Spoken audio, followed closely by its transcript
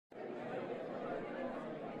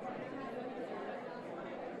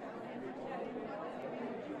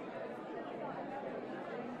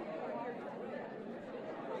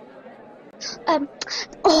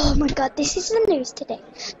Oh my God, this is the news today.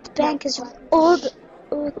 The bank has all the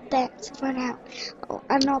banks have run out. Oh,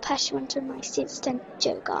 and I'll pass you on to my assistant,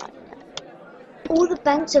 Joe Gardner. All the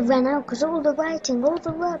banks have run out because all the writing, all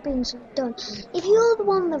the robbing's done. If you're the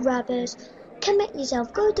one that robbers, commit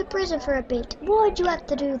yourself, go to prison for a bit. Why'd you have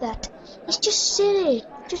to do that? It's just silly.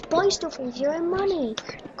 Just buy stuff with your own money.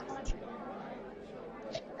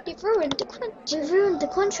 You've ruined the country. You've ruined the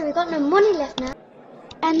country, we've got no money left now.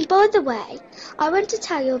 And by the way, I want to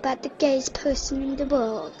tell you about the gayest person in the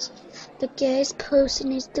world. The gayest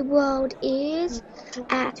person in the world is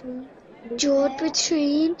George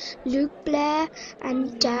Bertreen, Luke Blair,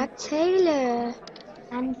 and Jack Taylor.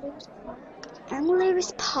 And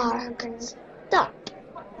Lewis Park. Stop.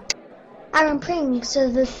 Aaron Pring, so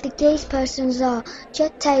the gayest persons are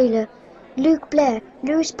Jack Taylor, Luke Blair,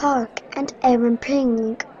 Lewis Park, and Aaron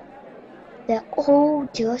Pring. They're all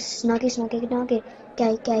just snuggy,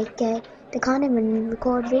 gay. They can't even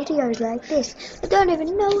record videos like this. They don't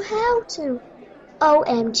even know how to.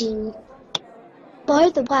 OMG. By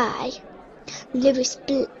the way,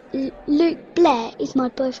 Luke Blair is my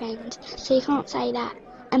boyfriend, so you can't say that.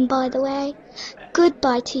 And by the way,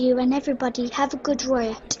 goodbye to you and everybody. Have a good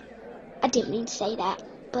riot. I didn't mean to say that,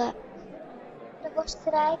 but... What's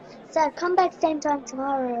today? So come back same time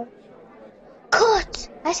tomorrow. Cut!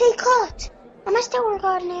 I say cut! Am I still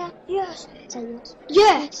recording here? Yes.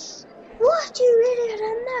 Yes! What, you idiot?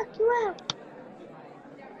 I'll knock you out.